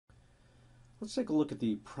Let's take a look at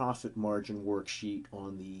the profit margin worksheet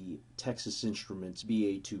on the Texas Instruments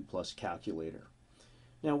BA2 Plus calculator.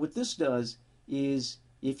 Now what this does is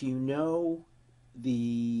if you know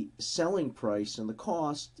the selling price and the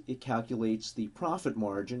cost, it calculates the profit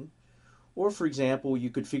margin. Or for example,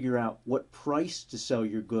 you could figure out what price to sell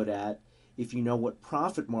your good at if you know what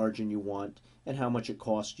profit margin you want and how much it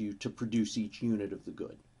costs you to produce each unit of the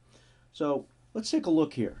good. So let's take a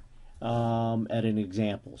look here. At an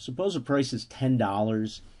example. Suppose the price is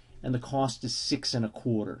 $10 and the cost is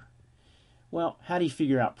 6.25. Well, how do you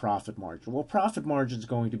figure out profit margin? Well, profit margin is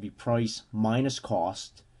going to be price minus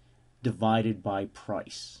cost divided by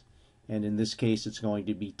price. And in this case, it's going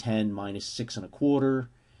to be 10 minus 6.25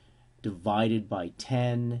 divided by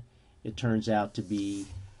 10. It turns out to be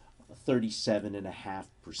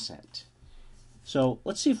 37.5%. So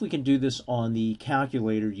let's see if we can do this on the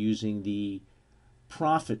calculator using the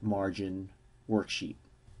profit margin worksheet.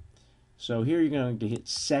 So here you're going to hit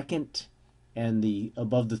second, and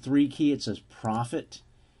above the 3 key it says profit,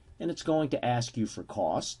 and it's going to ask you for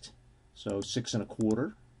cost. So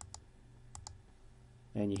 6.25,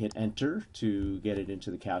 and you hit enter to get it into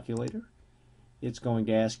the calculator. It's going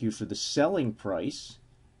to ask you for the selling price.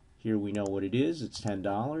 Here we know what it is. It's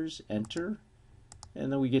 $10. Enter, and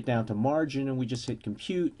then we get down to margin and we just hit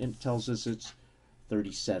compute, and it tells us it's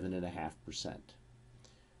 37.5%.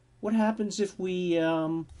 What happens if we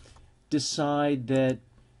decide that,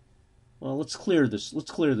 well, let's clear this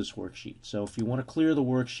worksheet. So if you want to clear the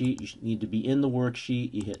worksheet, you need to be in the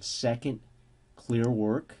worksheet. You hit second, clear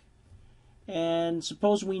work. And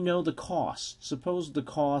suppose we know the cost. Suppose the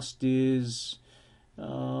cost is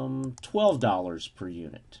 $12 per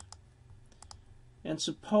unit. And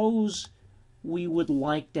suppose we would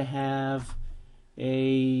like to have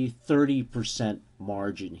a 30%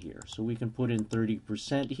 margin here. So we can put in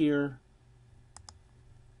 30% here,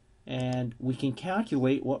 and we can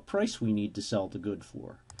calculate what price we need to sell the good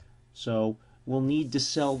for. So we'll need to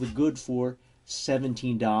sell the good for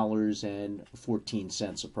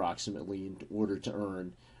 $17.14 approximately in order to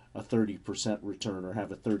earn a 30% return or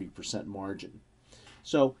have a 30% margin.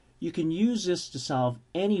 So you can use this to solve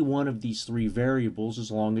any one of these 3 variables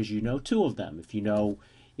as long as you know 2 of them. If you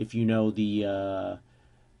know the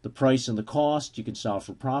price and the cost, you can solve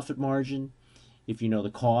for profit margin. If you know the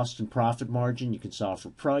cost and profit margin, you can solve for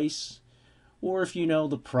price. Or if you know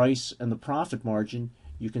the price and the profit margin,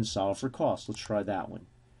 you can solve for cost. Let's try that one.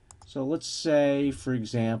 So let's say, for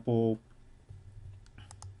example,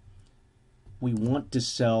 we want to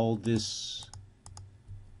sell this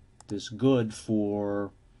good for,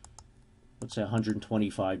 let's say,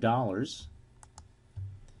 $125.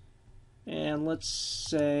 And let's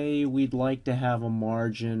say we'd like to have a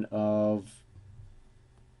margin of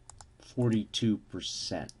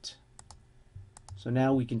 42%. So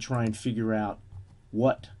now we can try and figure out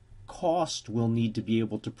what cost we'll need to be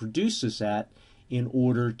able to produce this at in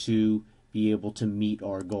order to be able to meet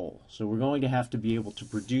our goal. So we're going to have to be able to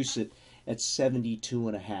produce it at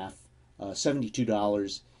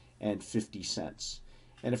 $72.50.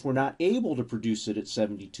 And if we're not able to produce it at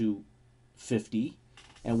 $72.50,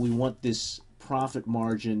 and we want this profit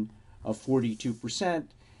margin of 42%,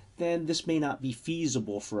 then this may not be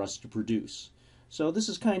feasible for us to produce. So this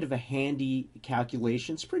is kind of a handy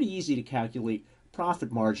calculation. It's pretty easy to calculate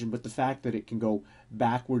profit margin, but the fact that it can go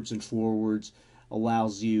backwards and forwards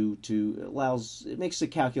it makes the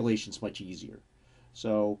calculations much easier.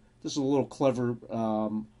 So this is a little clever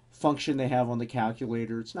function they have on the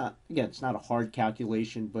calculator. It's not a hard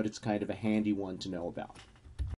calculation, but it's kind of a handy one to know about.